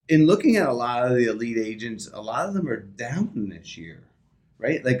in looking at a lot of the elite agents, a lot of them are down this year,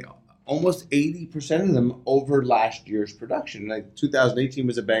 right? Like almost 80% of them over last year's production. Like 2018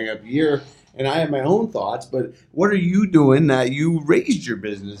 was a bang-up year, and I have my own thoughts, but what are you doing that you raised your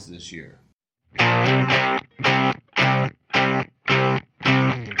business this year?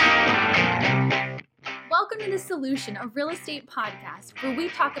 Welcome to The Solution, a real estate podcast where we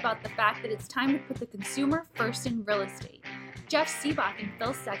talk about the fact that it's time to put the consumer first in real estate. Jeff Sibbach and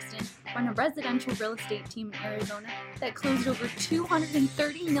Phil Sexton run a residential real estate team in Arizona that closed over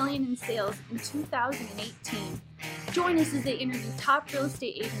 $230 million in sales in 2018. Join us as they interview top real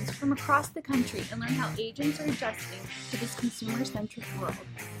estate agents from across the country and learn how agents are adjusting to this consumer-centric world.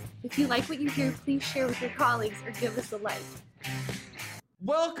 If you like what you hear, please share with your colleagues or give us a like.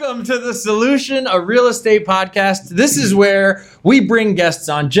 Welcome to The Solution, a real estate podcast. This is where we bring guests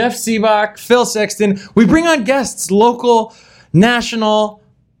on. Jeff Sibbach, Phil Sexton. We bring on guests, local, national,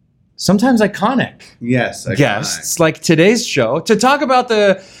 sometimes iconic. Yes, iconic. Guests, like today's show, to talk about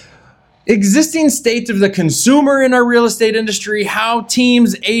the existing state of the consumer in our real estate industry, how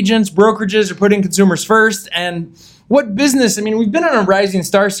teams, agents, brokerages are putting consumers first, and what business? I mean, we've been on a Rising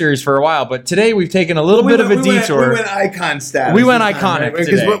Star series for a while, but today we've taken a little bit of a detour. We went icon status. We went iconic right?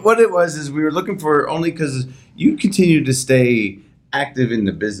 today. Because what it was is we were looking for, only because you continue to stay active in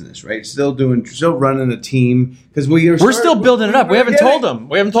the business, right? Still running a team, because we're still building it up. We haven't told them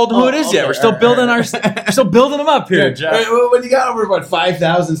who it is yet. We're still building still building them up here, Jeff. Right, well, when you got over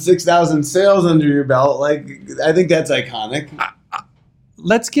 5,000, 6,000 sales under your belt, like I think that's iconic.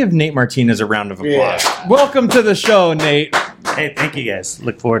 Let's give Nate Martinez a round of applause. Yeah. Welcome to the show, Nate. Hey, thank you guys.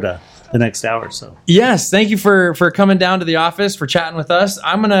 Look forward to the next hour or so. Yes, thank you for coming down to the office, for chatting with us.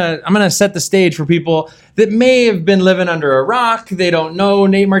 I'm gonna set the stage for people that may have been living under a rock. They don't know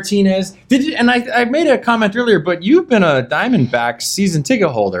Nate Martinez. Did you? And I made a comment earlier, but you've been a Diamondbacks season ticket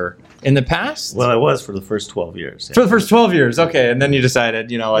holder in the past? Well, I was for the first 12 years. Yeah. For the first 12 years, okay. And then you decided,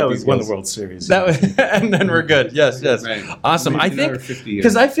 that was won the World Series. That was, and then we're good. Yes. Right. Awesome. I think,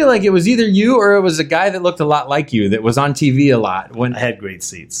 because I feel like it was either you or it was a guy that looked a lot like you that was on TV a lot. When I had great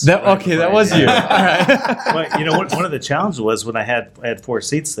seats. That was you. All right. Well, one of the challenges was when I had 4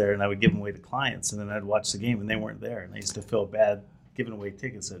 seats there, and I would give them away to clients, and then I'd watch the game, and they weren't there. And I used to feel bad giving away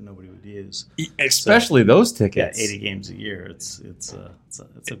tickets that nobody would use, especially those tickets. Yeah, 80 games a year. It's a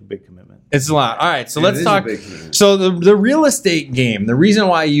big commitment. It's a lot. All right, so let's talk. So the real estate game. The reason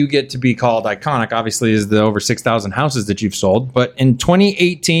why you get to be called iconic, obviously, is the over 6,000 houses that you've sold. But in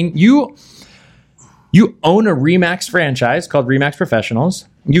 2018, you own a RE/MAX franchise called RE/MAX Professionals.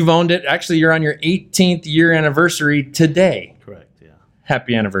 You've owned it. Actually, you're on your 18th year anniversary today. Correct. Yeah.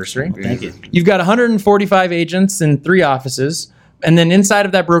 Happy anniversary. Thank you. You've got 145 agents in 3 offices. And then inside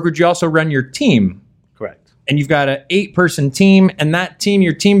of that brokerage, you also run your team. Correct. And you've got an 8-person team. And that team,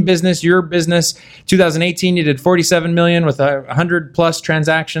 your team business, your business, 2018, you did $47 million with 100+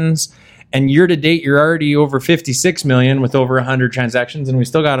 transactions. And year to date, you're already over $56 million with over 100 transactions. And we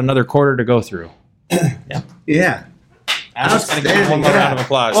still got another quarter to go through. Yeah. I'm just going to give one more round of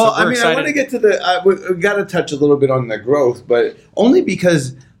applause. Well, so I want to get to we got to touch a little bit on the growth, but only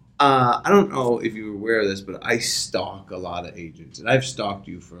because I don't know if you were aware of this, but I stalk a lot of agents, and I've stalked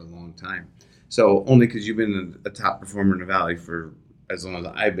you for a long time. So only because you've been a top performer in the Valley for as long as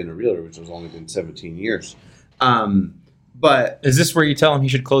I've been a realtor, which has only been 17 years. But is this where you tell him he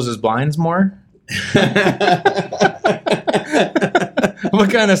should close his blinds more?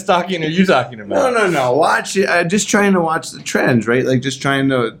 What kind of stalking are you talking about? No. Watch it. Just trying to watch the trends, right? Like just trying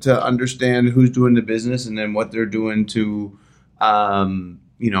to understand who's doing the business and then what they're doing to,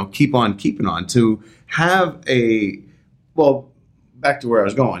 keep on keeping on. To have back to where I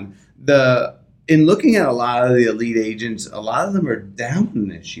was going. In looking at a lot of the elite agents, a lot of them are down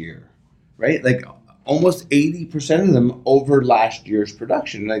this year, right? Like almost 80% of them over last year's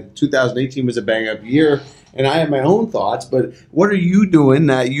production. Like 2018 was a bang-up year, and I have my own thoughts, but what are you doing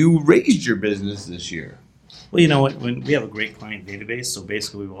that you raised your business this year? Well, you know what? When we have a great client database, so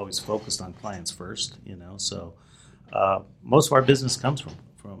basically we've always focused on clients first, so most of our business comes from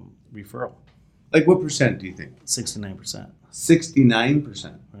referral. Like what percent do you think? 69%.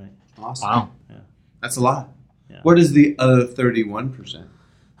 69%. Right. Awesome. Wow. Yeah. That's a lot. Yeah. What is the other 31%?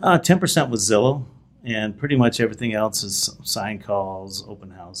 10% was Zillow, and pretty much everything else is sign calls, open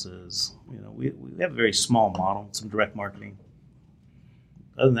houses. We have a very small model, some direct marketing.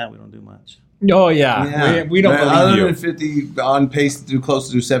 Other than that, we don't do much. Oh, yeah. We don't believe other you. Other than 50, on pace to do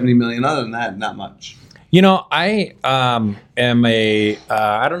close to 70 million. Other than that, not much. I am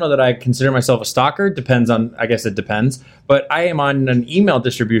I don't know that I consider myself a stalker. I guess it depends. But I am on an email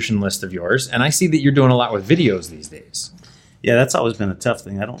distribution list of yours, and I see that you're doing a lot with videos these days. Yeah, that's always been a tough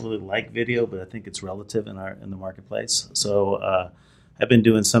thing. I don't really like video, but I think it's relative in the marketplace. So I've been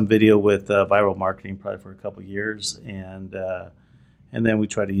doing some video with viral marketing probably for a couple of years, and then we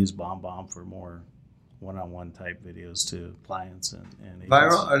try to use BombBomb for more one-on-one type videos to clients and agents.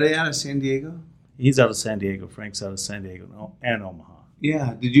 Viral? Are they out of San Diego? He's out of San Diego. Frank's out of San Diego and Omaha.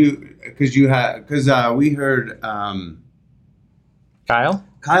 Yeah. Did you? Because we heard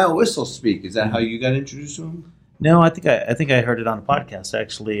Kyle Whistle speak. Is that how you got introduced to him? No, I think I heard it on a podcast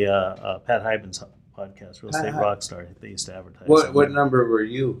actually. Pat Hyben's podcast, Real Estate Rockstar. They used to advertise. What number were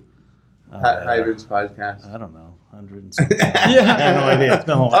you? Pat Hyben's podcast. I don't know, 100 and something. Yeah, I have no idea. It's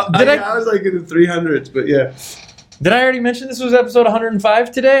been a while. I was like in the 300s, but yeah. Did I already mention this was episode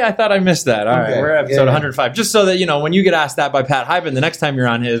 105 today? I thought I missed that. All right, we're at episode 105. Just so that when you get asked that by Pat Hyben, the next time you're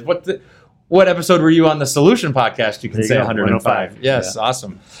on his, what episode were you on the Solution podcast? You can say 105. Yes,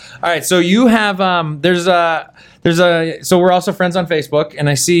 awesome. All right, so you have so we're also friends on Facebook, and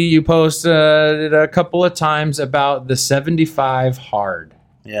I see you posted a couple of times about the 75 hard.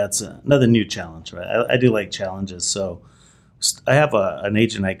 Yeah, it's another new challenge, right? I do like challenges. So I have an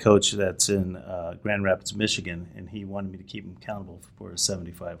agent I coach that's in Grand Rapids, Michigan, and he wanted me to keep him accountable for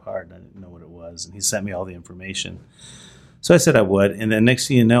 75 hard. I didn't know what it was, and he sent me all the information. So I said I would, and then next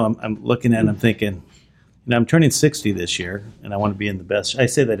thing you know, I'm looking at it, I'm thinking, I'm turning 60 this year, and I want to be in the best. I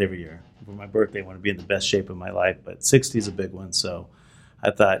say that every year. For my birthday, I want to be in the best shape of my life, but 60 is a big one. So I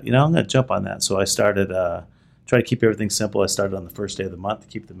thought, I'm going to jump on that. So I started, try to keep everything simple. I started on the first day of the month to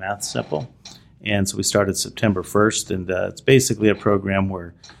keep the math simple. And so we started September 1st, and it's basically a program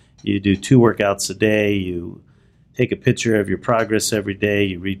where you do 2 workouts a day, you take a picture of your progress every day,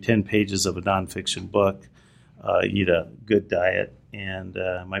 you read 10 pages of a nonfiction book, eat a good diet, and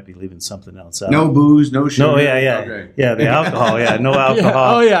might be leaving something else out. No booze, no sugar. No, yeah, the alcohol, no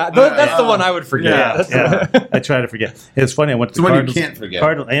alcohol. That's the one I would forget. Yeah. I try to forget. It's funny. I went to the Cardinals. You can't forget.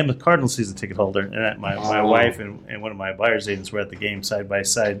 I am a Cardinals season ticket holder, and my wife and one of my buyer's agents were at the game side by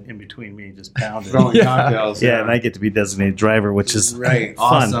side in between me, just pounding, throwing cocktails. Yeah, and I get to be designated driver, which is fun.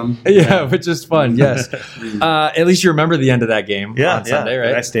 Awesome. Yeah, which is fun. Yes. At least you remember the end of that game on Sunday,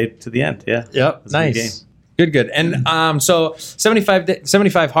 right? I stayed to the end. Yeah. Yep. Nice. Good. And so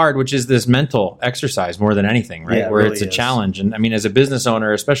 75 hard, which is this mental exercise more than anything, right? Yeah, where really it's a challenge. And I mean, as a business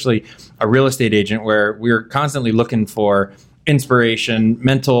owner, especially a real estate agent, where we're constantly looking for inspiration,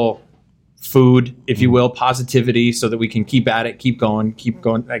 mental food, if you will, positivity, so that we can keep at it, keep going.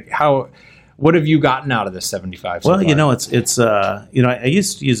 Like what have you gotten out of this 75? Well, it's I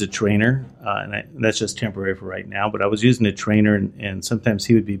used to use a trainer, and that's just temporary for right now. But I was using a trainer, and sometimes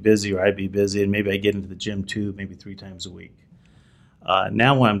he would be busy or I'd be busy, and maybe I get into the gym 2, maybe 3 times a week.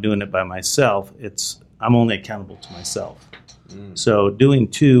 Now when I'm doing it by myself, I'm only accountable to myself. So doing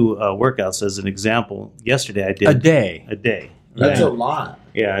 2 workouts as an example, yesterday I did a day. That's a lot.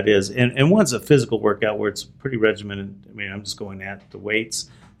 Yeah, it is. And one's a physical workout where it's pretty regimented. I mean, I'm just going at the weights.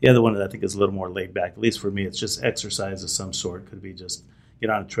 The other one I think is a little more laid back. At least for me, it's just exercise of some sort. Could be just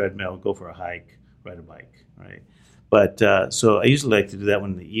get on a treadmill, go for a hike, ride a bike, right? But so I usually like to do that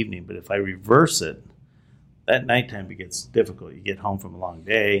one in the evening. But if I reverse it, at nighttime it gets difficult. You get home from a long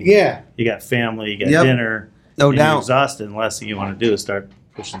day. Yeah. You got family, you got dinner. No doubt. You're exhausted, and the last thing you want to do is start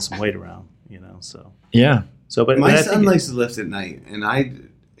pushing some weight around, So yeah. So, but my son likes to lift at night, and I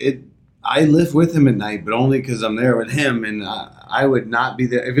lift with him at night, but only because I'm there with him, and I would not be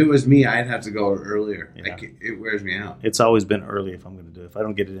there. If it was me, I'd have to go earlier. Yeah. It wears me out. It's always been early if I'm going to do it. If I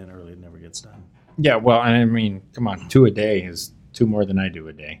don't get it in early, it never gets done. Yeah, well, I mean, come on, 2 a day is 2 more than I do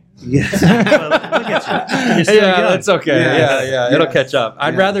a day. Yeah, well, look at you. Yeah, that's okay. Yeah, it'll catch up.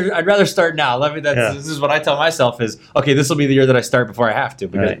 I'd rather start now. This is what I tell myself is, okay, this will be the year that I start before I have to,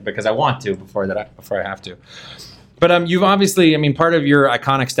 because I want to before I have to. But you've obviously, part of your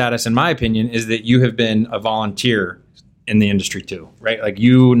iconic status, in my opinion, is that you have been a volunteer in the industry too, right? Like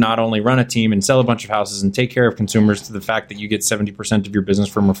you not only run a team and sell a bunch of houses and take care of consumers to the fact that you get 70% of your business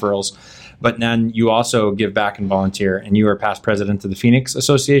from referrals, but then you also give back and volunteer, and you are past president of the Phoenix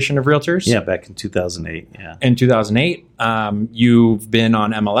Association of Realtors. Yeah, back in 2008. Yeah. In 2008, you've been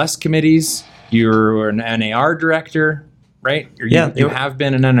on MLS committees. You're an NAR director, right? You have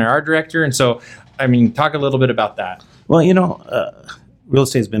been an NAR director, and so. Talk a little bit about that. Well, real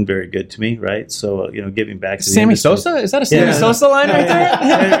estate's been very good to me, right? So, giving back to Sammy Sosa? Is that a Sammy Sosa line right there?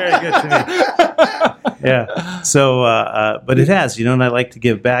 Very good to me. Yeah. So, but it has, and I like to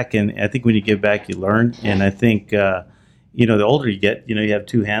give back, and I think when you give back, you learn. And I think, the older you get, you have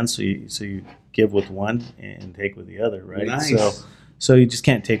 2 hands, so you give with one and take with the other, right? Nice. So you just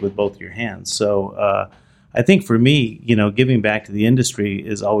can't take with both your hands. So, I think for me, giving back to the industry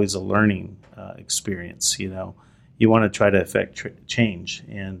is always a learning experience. You you want to try to affect change.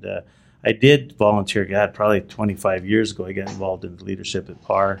 And I did volunteer, God, probably 25 years ago. I got involved in leadership at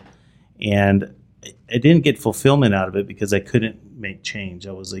PAR, and I didn't get fulfillment out of it because I couldn't make change.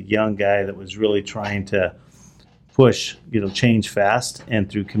 I was a young guy that was really trying to push, change fast, and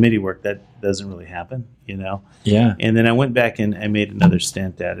through committee work that doesn't really happen, Yeah. And then I went back and I made another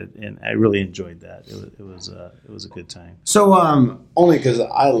stint at it, and I really enjoyed that. It was a good time. So only because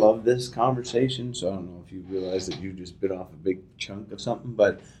I love this conversation, so I don't know if you realize that you just bit off a big chunk of something,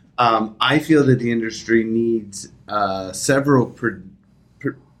 but I feel that the industry needs several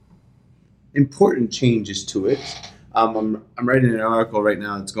important changes to it. I'm writing an article right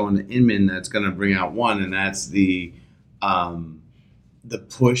now that's going to Inman that's going to bring out one, and that's the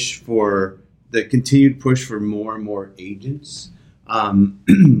push for the continued push for more and more agents.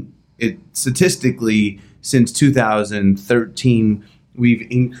 It statistically, since 2013, we've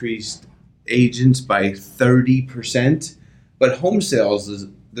increased agents by 30%, but home sales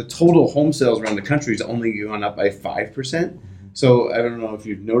the total home sales around the country has only gone up by 5%. So I don't know if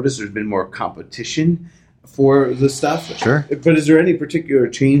you've noticed there's been more competition for the stuff. Sure. But is there any particular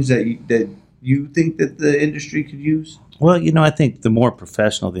change that you think that the industry could use? Well, I think the more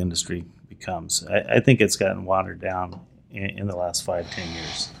professional the industry becomes, I think it's gotten watered down in the last 5-10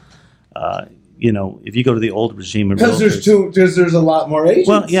 years. If you go to the old regime of because there's a lot more agents.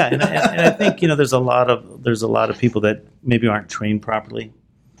 Well, yeah, and I think there's a lot of people that maybe aren't trained properly.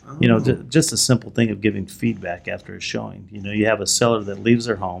 Just a simple thing of giving feedback after a showing. You have a seller that leaves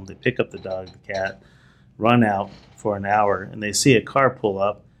their home, they pick up the dog, the cat, run out for an hour, and they see a car pull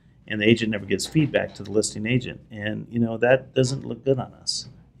up, and the agent never gives feedback to the listing agent. And, that doesn't look good on us,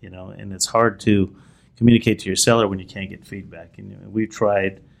 and it's hard to communicate to your seller when you can't get feedback. And we've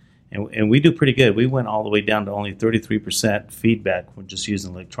tried, and we do pretty good. We went all the way down to only 33% feedback when just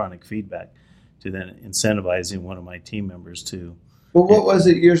using electronic feedback, to then incentivizing one of my team members to. Well, what was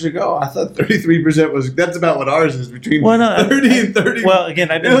it years ago? I thought 33% that's about what ours is, between 30 and 30. Well,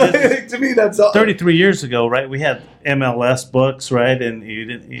 again, I've been to me, that's all. 33 years ago, right? We had MLS books, right?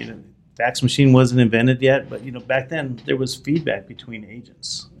 And fax machine wasn't invented yet, but back then there was feedback between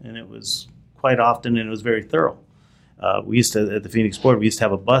agents, and it was quite often, and it was very thorough. We used to, at the Phoenix Board, we used to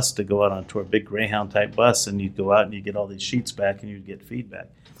have a bus to go out on tour, a big Greyhound type bus, and you'd go out and you'd get all these sheets back and you'd get feedback.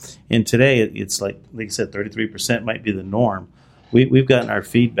 And today it's like I said, 33% might be the norm. We've gotten our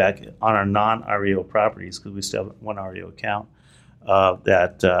feedback on our non-REO properties, because we still have one REO account,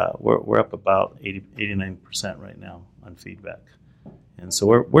 that we're up about 89% right now on feedback. And so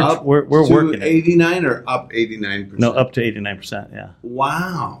we're working 89 or up 89%? No, up to 89%, yeah.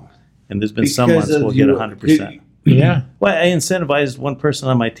 Wow. And there's been some months we'll get 100%. Yeah. Well, I incentivized one person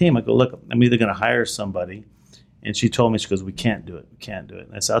on my team. I go, look, I'm either going to hire somebody. And she told me, she goes, we can't do it.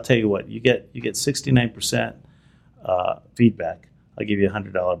 And I said, I'll tell you what, you get 69% feedback. I'll give you a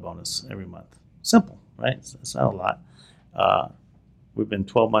 $100 bonus every month. Simple, right? It's not a lot. We've been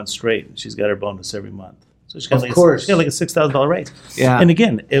 12 months straight, and she's got her bonus every month. So she's got, she's got like a $6,000 raise. Yeah. And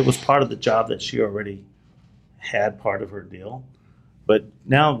again, it was part of the job that she already had part of her deal. But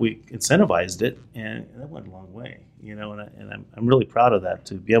now we incentivized it, and that went a long way, and I'm really proud of that,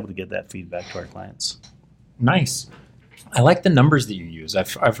 to be able to get that feedback to our clients. Nice. I like the numbers that you use.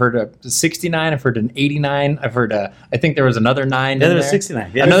 I've heard a 69. I've heard an 89. I've heard I think there was another 9. Yeah, there was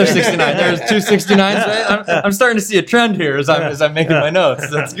 69. Yeah. Another 69. There was 2 69s. I'm starting to see a trend here as I'm making my notes.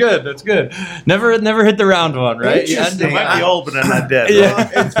 That's good. Never hit the round one, right? Interesting. I might be old, but I'm not dead. Yeah.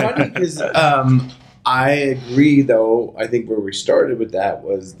 Well, it's funny because I agree, though. I think where we started with that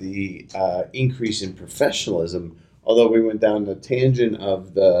was the increase in professionalism. Although we went down the tangent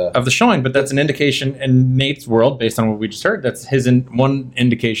of the showing, but that's an indication in Nate's world, based on what we just heard. That's one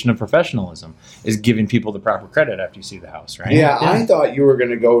indication of professionalism, is giving people the proper credit after you see the house, right? Yeah. I thought you were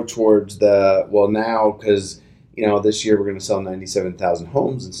going to go towards now, because this year we're going to sell 97,000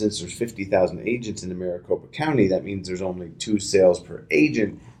 homes, and since there's 50,000 agents in Maricopa County, that means there's only 2 sales per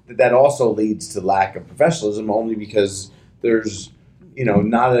agent. That also leads to lack of professionalism, only because there's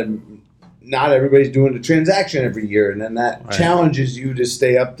not everybody's doing a transaction every year, and then that challenges you to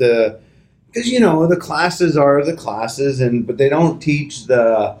stay up to, because the classes are the classes, but they don't teach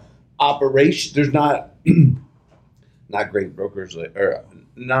the operation. There's not great brokers or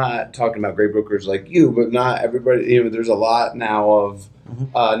not talking about great brokers like you, but not everybody. There's a lot now of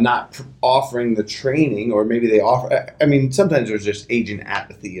not offering the training, or maybe they offer. I mean, sometimes there's just agent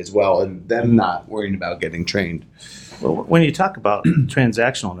apathy as well, and them not worrying about getting trained. Well, when you talk about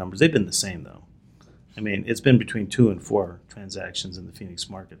transactional numbers, they've been the same, though. I mean, it's been between 2 and 4 transactions in the Phoenix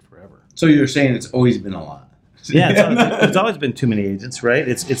market forever. So you're saying it's always been a lot? It's always been too many agents, right?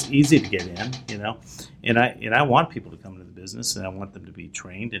 It's easy to get in, and I want people to come into the business, and I want them to be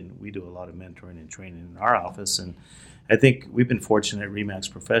trained, and we do a lot of mentoring and training in our office, and I think we've been fortunate at RE/MAX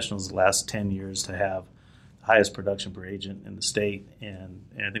Professionals the last 10 years to have the highest production per agent in the state, and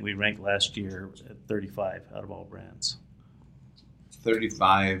I think we ranked last year at 35 out of all brands.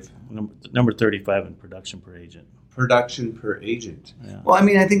 35. Number 35 in production per agent. Production per agent. Yeah. Well, I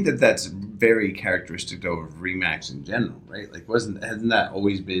mean, I think that's very characteristic of RE/MAX in general, right? Like, hasn't that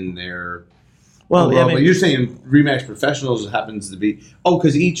always been their? Well, yeah, but you're saying RE/MAX Professionals happens to be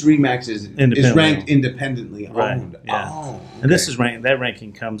because each RE/MAX is ranked independently owned. Yeah. Oh, okay. And this is that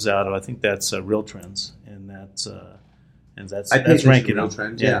ranking comes out of, I think that's Real Trends, and that's ranking Real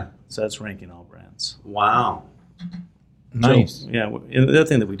Trends. So that's ranking all brands. Wow. Nice. So, and the other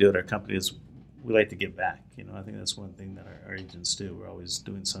thing that we do at our company is we like to give back. I think that's one thing that our agents do. We're always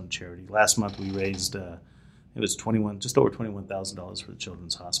doing some charity. Last month we raised it was just over $21,000 for the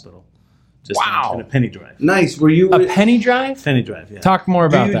Children's Hospital. Just in a penny drive. Nice. Were you a penny drive? Penny drive. Yeah. Talk more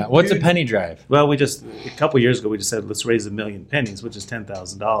about that. What's a penny drive? Well, we just a couple of years ago we just said let's raise 1 million pennies, which is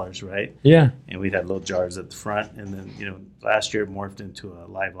 $10,000, right? Yeah. And we had little jars at the front, and then last year it morphed into a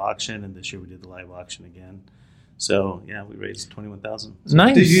live auction, and this year we did the live auction again. So we raised $21,000.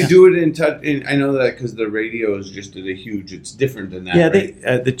 Nice. Did you do it in touch? I know that because the radios just did a huge. It's different than that. Yeah,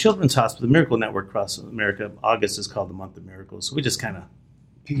 right? the Children's Hospital, the Miracle Network across America, August is called the Month of Miracles. So we just kind of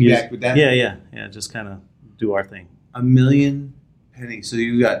piggyback with that. Yeah. Just kind of do our thing. 1 million pennies. So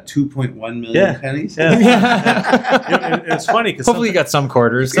you got 2.1 million pennies. Yeah. It's funny because hopefully you got some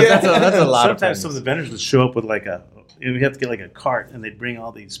quarters. That's a lot. Sometimes some of the vendors would show up with we have to get like a cart, and they'd bring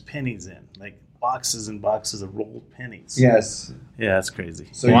all these pennies in, like boxes and boxes of rolled pennies. Yes. Yeah, that's crazy.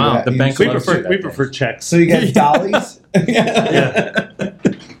 So the bank. We prefer checks. So you got dollies.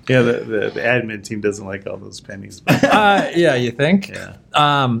 Yeah, the admin team doesn't like all those pennies. Yeah, you think?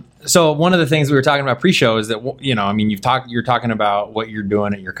 Yeah. So one of the things we were talking about pre-show is that you're talking about what you're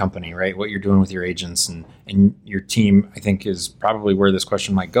doing at your company, right? What you're doing with your agents and your team. I think is probably where this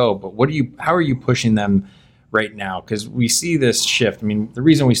question might go. But how are you pushing them right now? Because we see this shift. I mean, the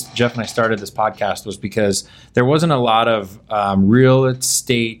reason Jeff and I started this podcast was because there wasn't a lot of real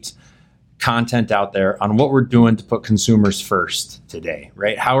estate content out there on what we're doing to put consumers first today,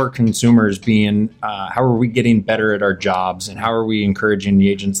 right? How are consumers how are we getting better at our jobs, and how are we encouraging the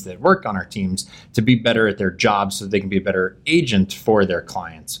agents that work on our teams to be better at their jobs so they can be a better agent for their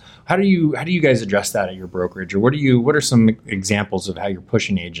clients? How do you guys address that at your brokerage, or what are some examples of how you're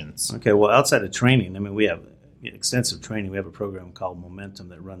pushing agents? Okay, well, outside of training, I mean, we have extensive training. We have a program called Momentum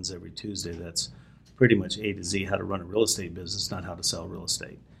that runs every Tuesday. That's pretty much A to Z, how to run a real estate business, not how to sell real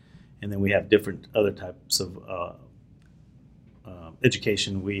estate. And then we have different other types of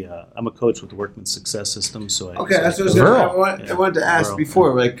education. I'm a coach with the Workman's Success System. So that's what I wanted to ask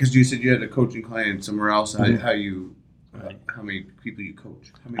before, like, because you said you had a coaching client somewhere else. How many people you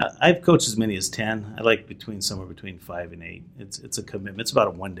coach? I've coached as many as 10. I like somewhere between 5 and 8. It's a commitment. It's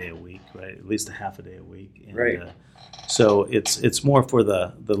about 1 day a week, right? At least a half a day a week. And, right. So it's more for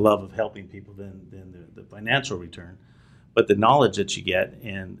the love of helping people than the financial return. But the knowledge that you get,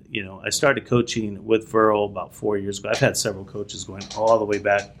 and I started coaching with Verl about 4 years ago. I've had several coaches going all the way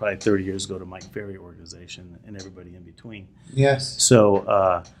back, probably 30 years ago, to Mike Ferry organization and everybody in between. Yes. So,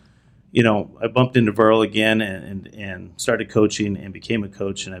 I bumped into Verl again and started coaching and became a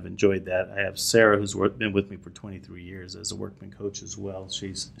coach, and I've enjoyed that. I have Sarah, who's been with me for 23 years as a workman coach as well.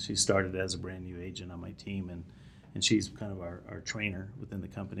 She started as a brand new agent on my team, and she's kind of our trainer within the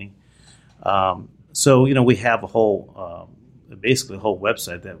company. So, we have basically a whole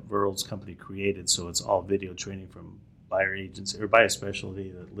website that Verl's company created. So it's all video training from buyer agents or buyer specialty,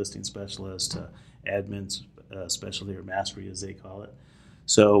 the listing specialist, admin specialty, or mastery as they call it.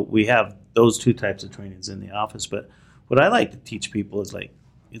 So we have those two types of trainings in the office. But what I like to teach people is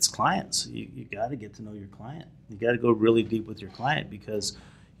it's clients. You got to get to know your client. You got to go really deep with your client because,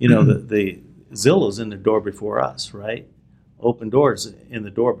 the Zillow's in the door before us, right? Open doors in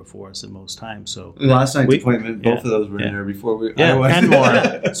the door before us at most times. So last night's appointment, both of those were in there before we. And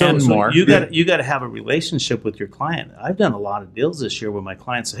more. So you got to have a relationship with your client. I've done a lot of deals this year where my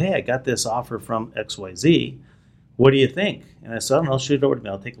clients say, "Hey, I got this offer from XYZ. What do you think?" And I said, "I don't know, shoot it over to me.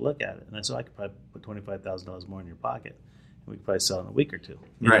 I'll take a look at it." And I said, "I could probably put $25,000 more in your pocket, and we could probably sell in a week or two."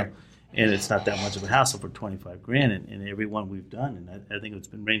 Right. And it's not that much of a hassle for $25,000. And every one we've done, and I think it's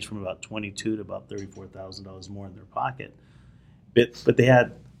been ranged from about $22,000 to about $34,000 more in their pocket. But they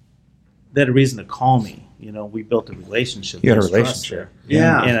had a reason to call me. We built a relationship. You had a relationship.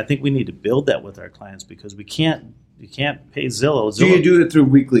 Yeah. And I think we need to build that with our clients because we can't You can't pay Zillow. Do you do it through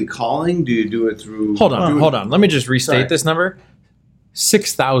weekly calling? Do you do it through? Hold on. Let me just restate this number: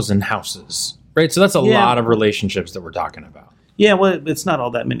 6,000 houses. Right, so that's a lot of relationships that we're talking about. Yeah, well, it's not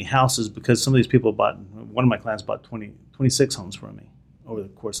all that many houses because some of these people bought. One of my clients bought 26 homes from me over the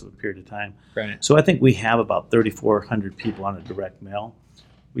course of a period of time. Right. So I think we have about 3,400 people on a direct mail.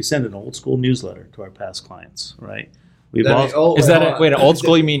 We send an old school newsletter to our past clients, right? Is that old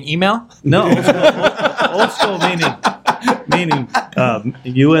school? You mean email? No, old school meaning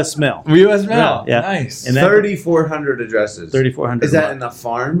U.S. mail. U.S. mail, yeah. Nice. And 3,400 addresses. 3,400. Is that in the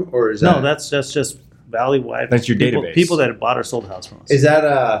farm or is that? No, that's just valley-wide. That's your people, database. People that have bought or sold a house from us. Is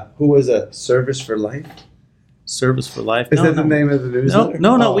that who was a Service for Life? Service for Life. Is that the name of the newsletter?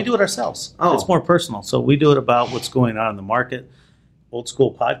 No. We do it ourselves. Oh. It's more personal. So we do it about what's going on in the market. Old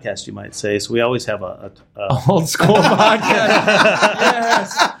school podcast, you might say. So we always have a old school podcast.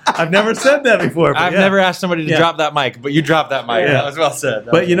 Yes. I've never said that before. I've never asked somebody to drop that mic, but you dropped that mic. Yeah. That was well said.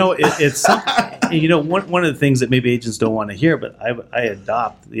 But it's something. One of the things that maybe agents don't want to hear, but I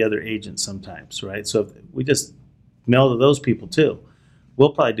adopt the other agents sometimes, right? So if we just mail to those people too. We'll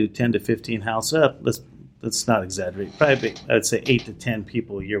probably do 10 to 15 house up. Let's not exaggerate. Probably I'd say 8 to 10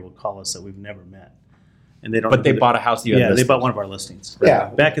 people a year will call us that we've never met. And they don't. But they bought a house. They bought one of our listings. Right? Yeah.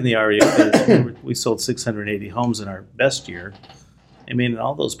 Back in the REO days, we sold 680 homes in our best year. I mean,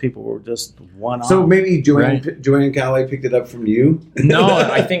 all those people were just one-off. So maybe Joanne Calloway picked it up from you? No,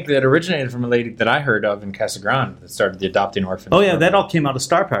 I think that originated from a lady that I heard of in Casa Grande that started the Adopting Orphans. Oh, yeah, that all came out of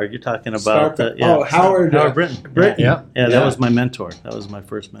Star Power. You're talking about... Howard Britton. Yeah. Yeah, that was my mentor. That was my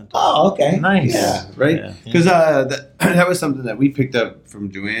first mentor. Oh, okay. Nice. Yeah, right? Because that was something that we picked up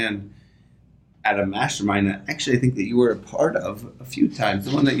from Joanne at a mastermind that actually I think that you were a part of a few times.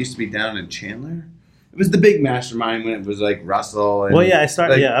 The one that used to be down in Chandler. It was the big mastermind when it was like Russell. And I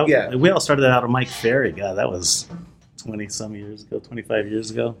started. We all started out of Mike Ferry. God, that was 20-some years ago, 25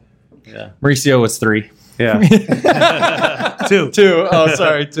 years ago. Yeah. Mauricio was 3. Yeah. 2. Oh,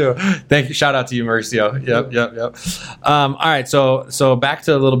 sorry, 2. Thank you. Shout out to you, Mauricio. Yep. All right. So back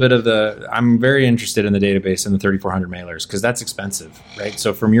to a little bit of I'm very interested in the database and the 3,400 mailers because that's expensive, right?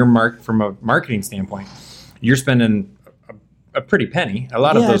 So from a marketing standpoint, you're spending a pretty penny. A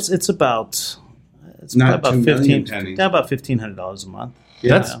lot of those. It's about $1,500 a month.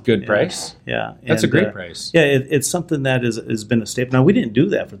 Yeah. That's good price. Yeah. That's a great price. Yeah, it's something that has been a staple. Now, we didn't do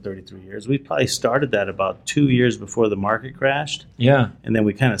that for 33 years. We probably started that about 2 years before the market crashed. Yeah. And then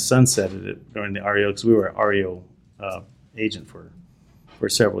we kind of sunsetted it during the REO because we were an REO agent for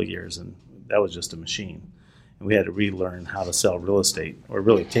several years, and that was just a machine. And we had to relearn how to sell real estate or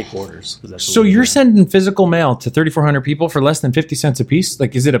really take orders. So you're sending physical mail to 3,400 people for less than 50 cents a piece?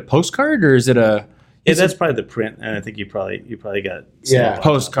 Like, is it a postcard or is it a... Yeah, that's probably the print, and I think you probably got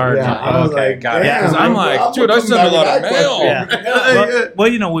postcard. Yeah, I was like, got it. Because I'm like, dude, I send a lot of mail. Yeah. Well,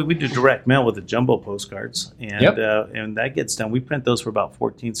 we do direct mail with the jumbo postcards, and and that gets done. We print those for about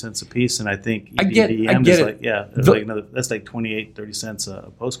 14 cents a piece, and I think EDM is like that's like 28-30 cents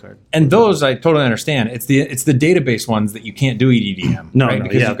a postcard. And those I totally understand. It's the database ones that you can't do EDM, right?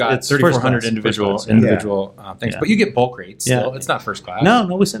 Because you've got 3,400 individual things, but you get bulk rates. Still. It's not first class. No,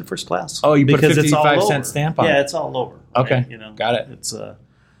 we send first class. Oh, you put a 55-cent stamp on it. Yeah, it's all over. Okay, right? Got it. It's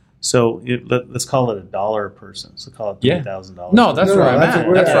let's call it $1 a person. So call it $3,000. No, that's where I'm at.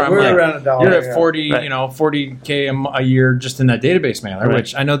 That's where I'm we're like, around $1. You're at 40, $40K a year just in that database mailer,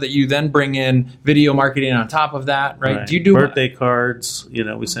 which I know that you then bring in video marketing on top of that, right? Do you do birthday cards?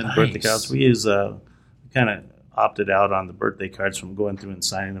 We send birthday cards. We use kind of opted out on the birthday cards from going through and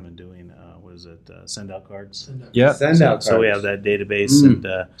signing them and doing send out cards. Yeah, send out cards. So we have that database. And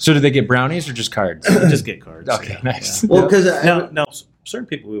so do they get brownies or just cards? Just get cards. Okay, nice. Yeah. Well, because no, certain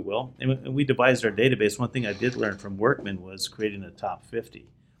people we will, and we devised our database. One thing I did learn from Workman was creating a top 50,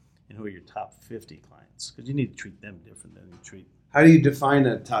 and who are your top 50 clients? Because you need to treat them different than you treat. How do you define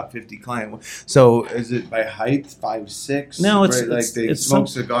a top 50 client? So is it by height, 5'6"? No, it's like they smoke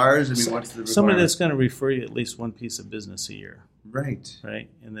cigars. I mean, what's the requirement? Somebody that's going to refer you at least one piece of business a year. Right.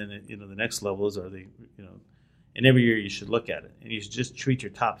 And then the next level is and every year you should look at it, and you should just treat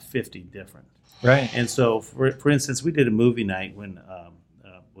your top 50 different. Right. And so, for instance, we did a movie night when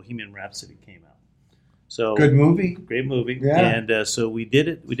Bohemian Rhapsody came out. So good movie, great movie. Yeah. And so we did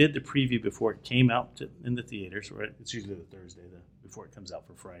it. We did the preview before it came out in the theaters. Right. It's usually the Thursday before it comes out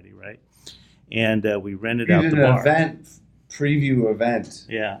for Friday, right? And we rented out the bar. Preview event.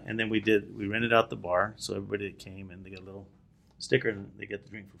 Yeah, and then we rented out the bar, so everybody that came and they got a little sticker and they get the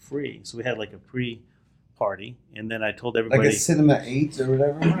drink for free. So we had like a party, and then I told everybody like a Cinema 8 or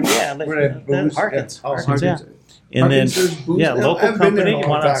whatever. Yeah, Harkins. Harkins. Yeah. And then, local company. You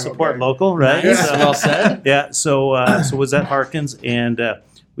want to support local, right? Nice. Well said. Yeah. So was at Harkins, and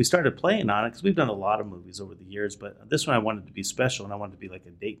we started playing on it because we've done a lot of movies over the years, but this one I wanted to be special, and I wanted to be like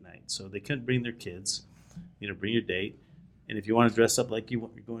a date night. So they couldn't bring their kids. Bring your date. And if you want to dress up like you're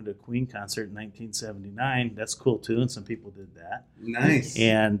going to a Queen concert in 1979, that's cool too. And some people did that. Nice.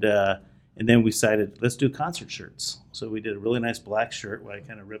 And then we decided, let's do concert shirts. So we did a really nice black shirt where I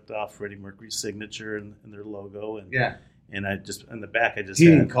kind of ripped off Freddie Mercury's signature and their logo. And And I just, on the back, I just he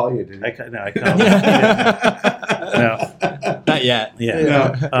didn't call you, did he? I called him. No. Not yet. Yeah.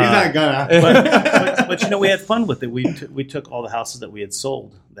 No, he's not gonna. But we had fun with it. We took all the houses that we had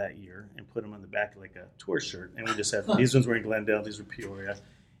sold that year and put them on the back like a tour shirt. And we just had, these ones were in Glendale, these were Peoria.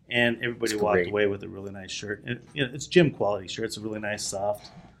 And everybody walked away with a really nice shirt. And it's gym quality shirt. It's a really nice, soft,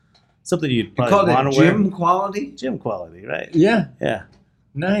 something you'd probably want to wear. Gym quality? Gym quality, right? Yeah. Yeah.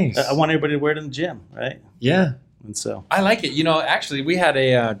 Nice. I want everybody to wear it in the gym, right? Yeah. And so I like it. Actually, we had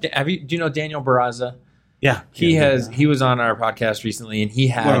a. Do you know Daniel Barraza? Yeah. He was on our podcast recently, and he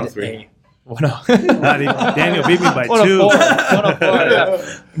had 103. Daniel beat me by 2. 104,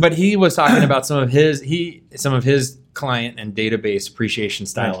 yeah. But he was talking about some of his client and database appreciation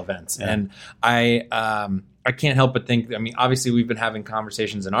style events, and I can't help but think. I mean, obviously, we've been having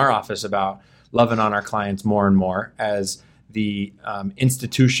conversations in our office about loving on our clients more and more as the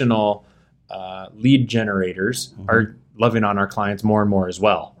institutional lead generators are loving on our clients more and more as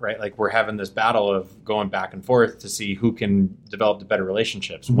well, right? Like we're having this battle of going back and forth to see who can develop the better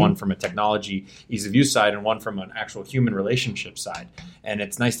relationships, one from a technology ease of use side and one from an actual human relationship side. And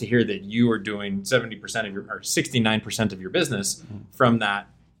it's nice to hear that you are doing 70% of or 69% of your business from that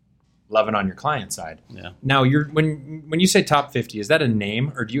loving on your client side. Yeah. Now, when you say top 50, is that a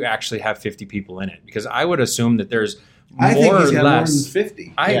name or do you actually have 50 people in it? Because I would assume that there's I think he's got less. more than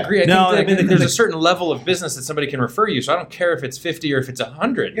 50. I agree. I think there's a certain level of business that somebody can refer you. So I don't care if it's 50 or if it's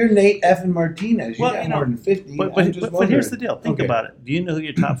 100. You're Nate F. and Martinez. You got more than 50. But here's the deal. Think about it. Do you know who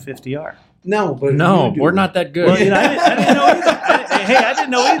your top 50 are? No, we're not that good. Well, I didn't know either. I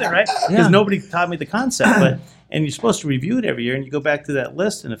didn't know either, right? Because nobody taught me the concept. And you're supposed to review it every year, and you go back to that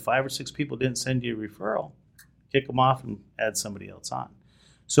list, and if 5 or 6 people didn't send you a referral, kick them off and add somebody else on.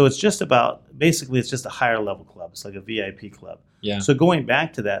 So it's just it's just a higher level club. It's like a VIP club. Yeah. So going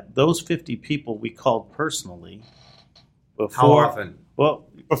back to that, those 50 people we called personally before. How often? Well,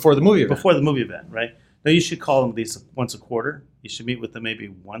 before the movie event. Before the movie event, right? Now you should call them at least once a quarter. You should meet with them maybe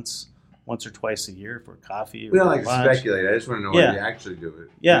once or twice a year for coffee. We don't like lunch. to speculate. I just want to know why you actually do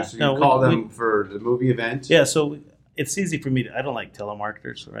it. Yeah. So you call them for the movie event? Yeah, so it's easy for me I don't like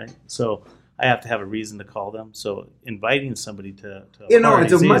telemarketers, right? So I have to have a reason to call them. So inviting somebody to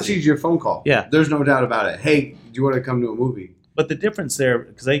it's a much easier phone call. Yeah. There's no doubt about it. Hey, do you want to come to a movie? But the difference there,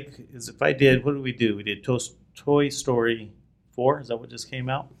 because if I did, what did we do? We did Toy Story 4. Is that what just came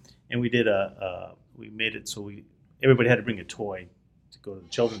out? And we did we made it so everybody had to bring a toy to go to the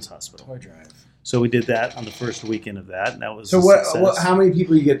children's hospital. Toy drive. So we did that on the first weekend of that, and that was how many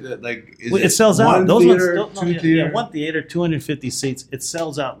people you get? It sells out. One Those theater, ones, two theater? one theater, 250 seats. It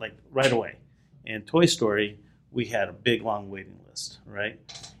sells out like right away. And Toy Story, we had a big long waiting list, right?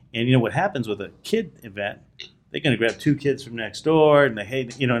 And you know what happens with a kid event? They're going to grab 2 kids from next door, and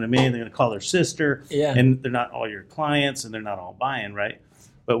you know what I mean? They're going to call their sister, and they're not all your clients, and they're not all buying, right?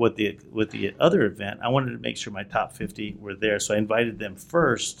 But with the other event, I wanted to make sure my top 50 were there, so I invited them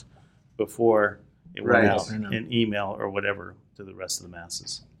first before it went out in email or whatever to the rest of the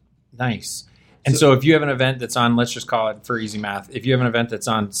masses. Nice. And so if you have an event that's on, let's just call it for easy math, if you have an event that's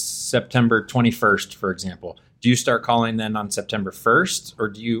on September 21st, for example, do you start calling then on September 1st, or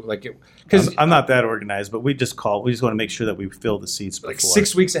do you like it? Because I'm not that organized, but we just call. We just want to make sure that we fill the seats before. Like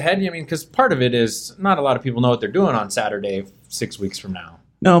 6 weeks ahead. I mean, because part of it is not a lot of people know what they're doing on Saturday 6 weeks from now.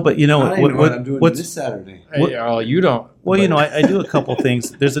 No, but you know what I'm doing this Saturday. You don't. Well, I do a couple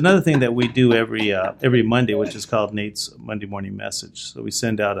things. There's another thing that we do every Monday, which is called Nate's Monday Morning Message. So we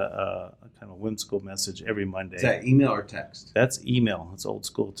send out a kind of whimsical message every Monday. Is that email or text? That's email. It's old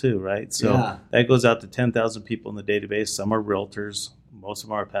school too, right? So that goes out to 10,000 people in the database. Some are realtors. Most of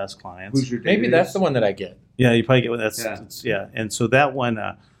them are past clients. Who's your database? Maybe that's the one that I get. Yeah, you probably get one. And so that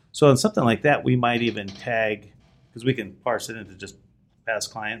one. So on something like that, we might even tag, because we can parse it into just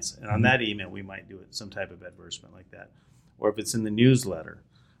past clients, and on that email we might do it some type of advertisement like that, or if it's in the newsletter.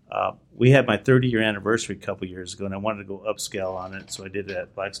 We had my 30-year anniversary a couple years ago, and I wanted to go upscale on it, so I did it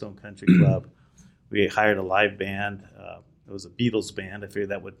at Blackstone Country Club. We hired a live band. It was a Beatles band. I figured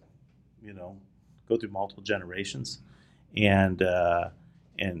that would, go through multiple generations, and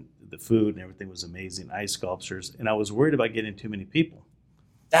the food and everything was amazing, ice sculptures, and I was worried about getting too many people.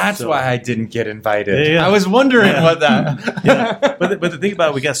 That's why I didn't get invited. Yeah. I was wondering what that. Yeah. But the thing about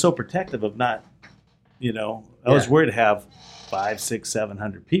it, we got so protective of not, I was worried to have 500, 600,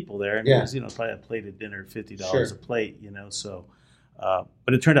 700 people there, and it was, probably a plate of dinner, $50 a plate, So,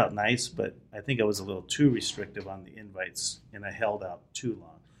 but it turned out nice. But I think I was a little too restrictive on the invites, and I held out too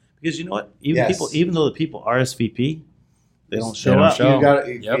long because you know what? Even though the people RSVP, they don't show up. You know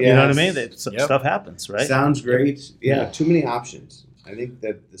what I mean? Stuff happens, right? Sounds great. Yeah, too many options. I think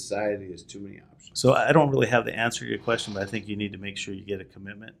that the society has too many options. So I don't really have the answer to your question, but I think you need to make sure you get a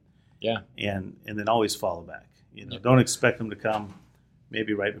commitment. Yeah. And then always follow back. Don't expect them to come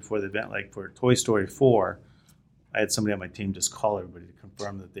maybe right before the event. Like for Toy Story 4, I had somebody on my team just call everybody to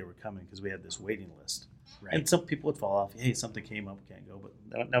confirm that they were coming because we had this waiting list. Right. And some people would fall off. Hey, something came up, can't go.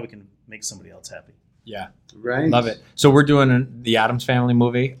 But now we can make somebody else happy. Yeah. Right. Love it. So we're doing the Addams Family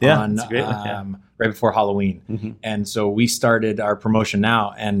movie on it's great. right before Halloween. Mm-hmm. And so we started our promotion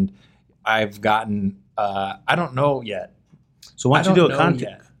now, and I've gotten, I don't know yet. So why don't you do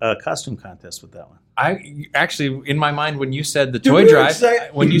a costume contest with that one? I actually, in my mind, when you said the toy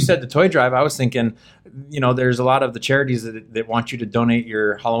drive, I was thinking, there's a lot of the charities that want you to donate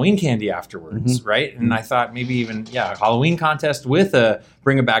your Halloween candy afterwards, right? And I thought maybe even, a Halloween contest with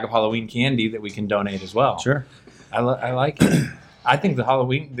bring a bag of Halloween candy that we can donate as well. Sure. I like it. I think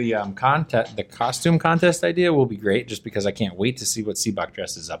the costume contest idea will be great just because I can't wait to see what Sibbach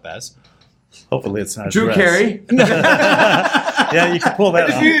dresses up as. Hopefully it's not Drew Carey. Yeah, you can pull that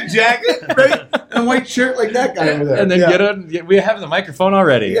off. You need a jacket, right? And a white shirt like that guy over there. And then we have the microphone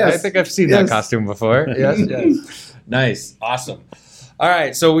already. Yes. I think I've seen that costume before. Yes. Nice. Awesome. All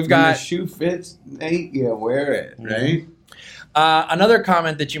right, so we've got... When the shoe fits, Nate, wear it, right? Another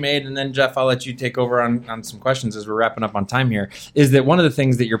comment that you made, and then Jeff, I'll let you take over on some questions as we're wrapping up on time here, is that one of the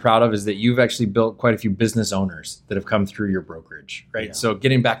things that you're proud of is that you've actually built quite a few business owners that have come through your brokerage, right? Yeah. So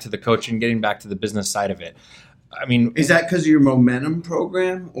getting back to the coaching, getting back to the business side of it. I mean, is that because of your momentum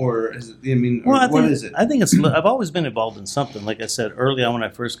program, or is it? What is it? I think I've always been involved in something. Like I said early on, when I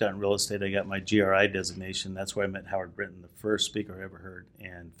first got in real estate, I got my GRI designation. That's where I met Howard Brinton, the first speaker I ever heard,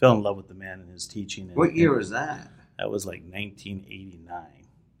 and fell in love with the man and his teaching. What year was that? That was like 1989.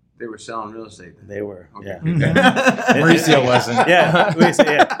 They were selling real estate then. They were, okay. Mauricio wasn't.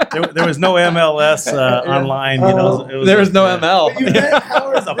 There was no MLS online. There was no ML. You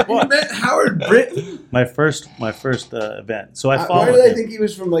met Howard Brinton? My first event. So I followed. Why did I think he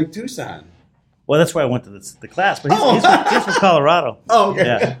was from like Tucson? Well, that's where I went to the class, but he's from Colorado. Oh, okay.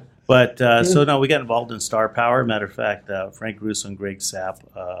 Yeah. But so no, we got involved in Star Power. Matter of fact, Frank Russo and Greg Sapp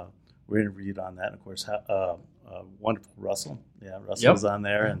were interviewed on that. And of course, wonderful Russell. Yeah, Russell was on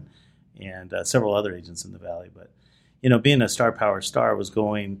there, and several other agents in the Valley. But being a Star Power star was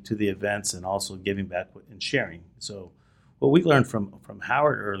going to the events and also giving back and sharing. So what we learned from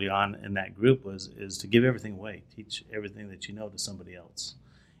Howard early on in that group is to give everything away, teach everything that you know to somebody else,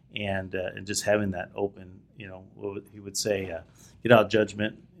 and just having that open. What he would say, get out of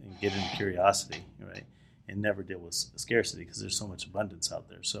judgment and get into curiosity, right, and never deal with scarcity because there's so much abundance out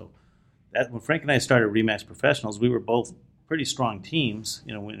there. So. When Frank and I started Remax Professionals, we were both pretty strong teams.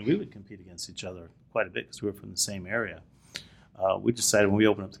 When we would compete against each other quite a bit because we were from the same area. We decided when we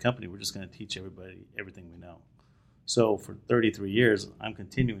opened up the company, we're just going to teach everybody everything we know. So for 33 years, I'm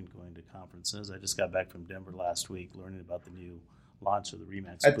continuing going to conferences. I just got back from Denver last week, learning about the new launch of the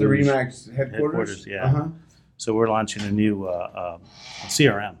Remax. At the Remax headquarters? Yeah. Uh-huh. So we're launching a new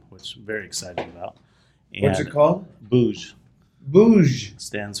CRM, which I'm very excited about. And what's it called? Bouge. Bouge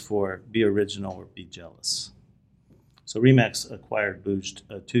stands for Be Original or Be Jealous. So Remax acquired Bouge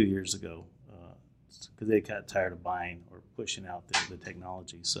 2 years ago because they got tired of buying or pushing out the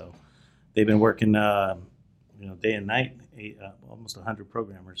technology. So they've been working day and night, almost 100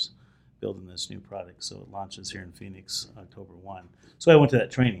 programmers building this new product. So it launches here in Phoenix October 1. So I went to that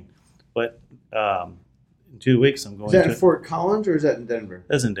training. But in 2 weeks I'm going to... Is that in Fort Collins or is that in Denver?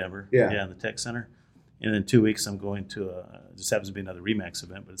 That's in Denver. Yeah, in the tech center. And in 2 weeks, I'm going to just happens to be another Remax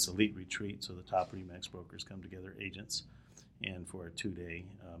event, but it's an elite retreat. So the top Remax brokers come together, agents, and for a 2-day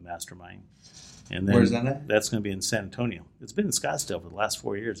mastermind. And then where's that at? That's going to be in San Antonio. It's been in Scottsdale for the last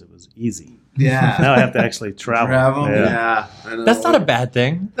 4 years. It was easy. Yeah. Now I have to actually travel. Yeah. That's not a bad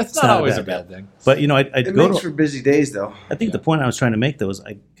thing. That's not always a bad thing. But it makes for busy days, though. I think the point I was trying to make, though, is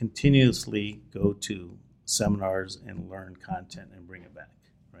I continuously go to seminars and learn content and bring it back,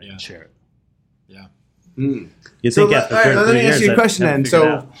 right, and share it. Yeah. You think after 33 let me ask you a question then.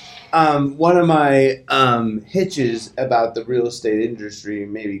 So, one of my hitches about the real estate industry,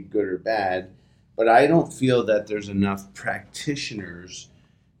 maybe good or bad, but I don't feel that there's enough practitioners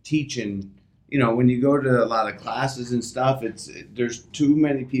teaching. You know, when you go to a lot of classes and stuff, there's too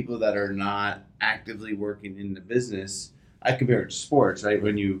many people that are not actively working in the business. I compare it to sports, right?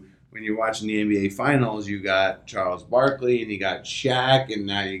 When you're watching the NBA Finals, you got Charles Barkley and you got Shaq, and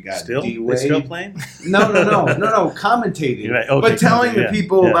now you got D Wade. Still playing? No, commentating. Right. Okay, but telling the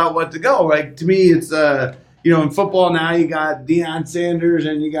people about what to go. Like, to me, it's in football now you got Deion Sanders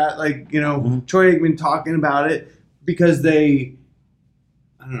and you got Troy Aikman talking about it because they.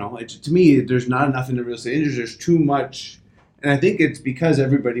 I don't know. To me, there's not enough in the real estate industry. There's too much. And I think it's because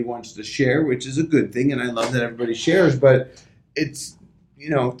everybody wants to share, which is a good thing. And I love that everybody shares. But it's,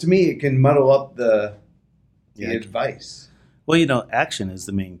 to me, it can muddle up the advice. Well, action is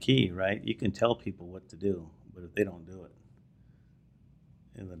the main key, right? You can tell people what to do. But if they don't do it,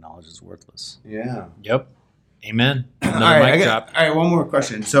 the knowledge is worthless. Yeah. Yep. Amen. All right, one more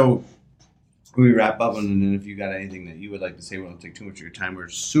question. So, we wrap up, and then if you got anything that you would like to say, we don't take too much of your time. We're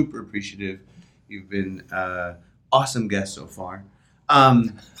super appreciative. You've been awesome guest so far.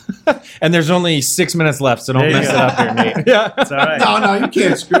 And there's only 6 minutes left, so don't mess it up here, Nate. Yeah, it's all right. No, you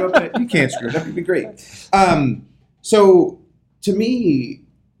can't screw up. You can't screw it up. You'd be great. So to me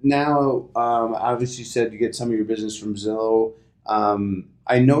now, obviously you said you get some of your business from Zillow.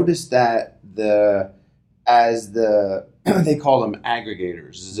 I noticed that they call them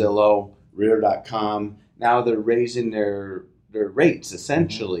aggregators, Zillow, Realtor.com. Now they're raising their rates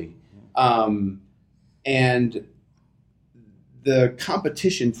essentially, and the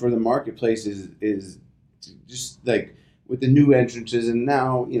competition for the marketplace is just like with the new entrances. And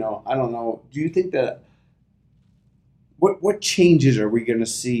now I don't know. Do you think that what changes are we going to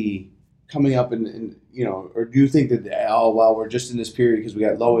see coming up in or do you think that we're just in this period because we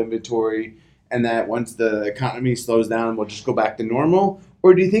got low inventory and that once the economy slows down we'll just go back to normal?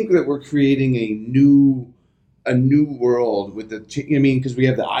 Or do you think that we're creating a new world with because we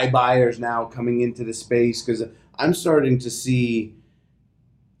have the iBuyers now coming into the space? Because I'm starting to see,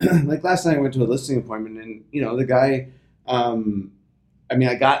 like last night I went to a listing appointment and the guy,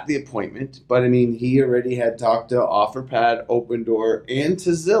 I got the appointment, but he already had talked to OfferPad, Open Door, and to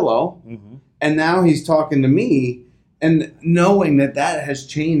Zillow, and now he's talking to me, and knowing that has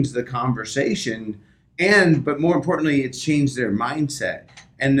changed the conversation. But more importantly, it's changed their mindset.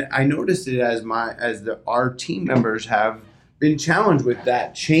 And I noticed it as our team members have been challenged with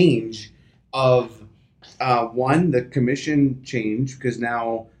that change of one, the commission change, because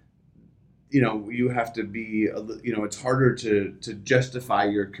now you have to be it's harder to justify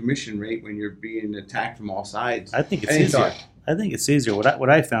your commission rate when you're being attacked from all sides. I think it's easier. I think it's easier. What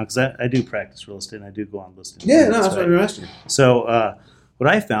I found, because I do practice real estate and I do go on listings. Yeah, no, that's what I'm asking. So what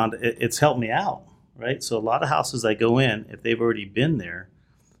I found, it's helped me out. Right, so a lot of houses I go in, if they've already been there,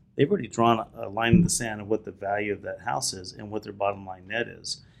 they've already drawn a line in the sand of what the value of that house is and what their bottom line net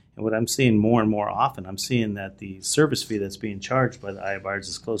is. And what I'm seeing more and more often, I'm seeing that the service fee that's being charged by the iBuyers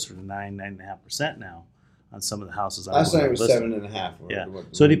is closer to 9.5% now on some of the houses. Last night it was 7.5%. Yeah,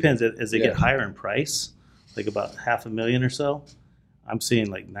 so it depends. As they get higher in price, like about $500,000 or so, I'm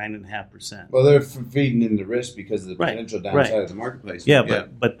seeing like 9.5%. Well, they're feeding in the risk because of the potential downside of the marketplace. Yeah,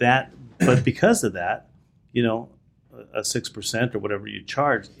 but because of that, a 6% or whatever you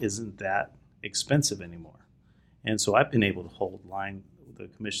charge isn't that expensive anymore. And so I've been able to hold line with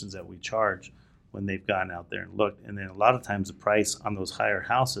the commissions that we charge when they've gone out there and looked. And then a lot of times the price on those higher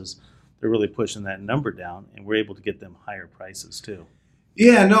houses, they're really pushing that number down, and we're able to get them higher prices too.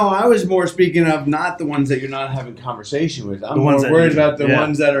 Yeah, no, I was more speaking of not the ones that you're not having conversation with. I'm more worried about the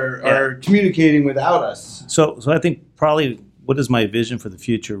ones that are communicating without us. So I think probably what is my vision for the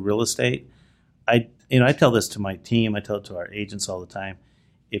future of real estate? I tell this to my team. I tell it to our agents all the time.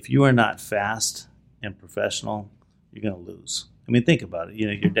 If you are not fast and professional, you're going to lose. Think about it.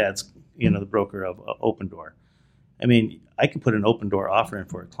 Your dad's the broker of Open Door. I can put an Open Door offer in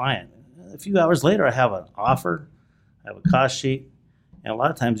for a client. A few hours later, I have an offer, I have a cost sheet. And a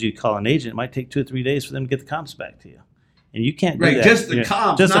lot of times you call an agent, it might take 2 or 3 days for them to get the comps back to you. And you can't do that. Just the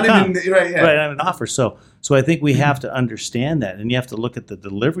comps. Just not the comp. Even, right, yeah. Right, I have an offer. So I think we have to understand that. And you have to look at the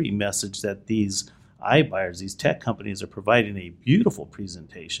delivery message that these iBuyers, these tech companies are providing a beautiful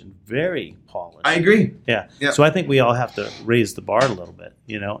presentation, very polished. I agree. Yeah. So I think we all have to raise the bar a little bit,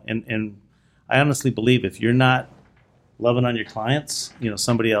 And I honestly believe if you're not loving on your clients,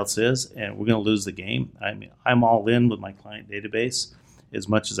 somebody else is, and we're going to lose the game. I'm all in with my client database as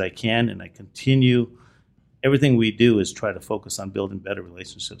much as I can, and I continue. Everything we do is try to focus on building better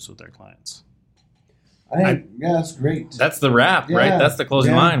relationships with our clients. That's great. That's the wrap, right? That's the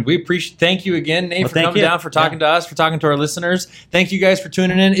closing line. We appreciate. Thank you again, Nate, for coming down, for talking to us, for talking to our listeners. Thank you guys for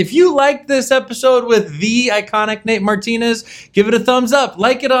tuning in. If you liked this episode with the iconic Nate Martinez, give it a thumbs up.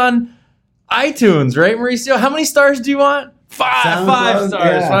 Like it on iTunes, right, Mauricio? How many stars do you want? 5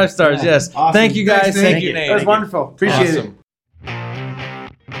 stars. 5 stars. Yes. Awesome. Thank you guys. Thank you, Nate. That was wonderful. Appreciate it.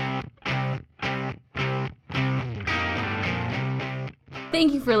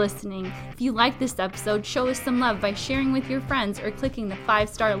 Thank you for listening. If you like this episode, show us some love by sharing with your friends or clicking the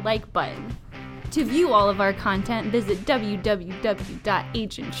 5-star like button. To view all of our content, visit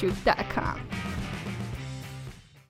www.ancienttruth.com.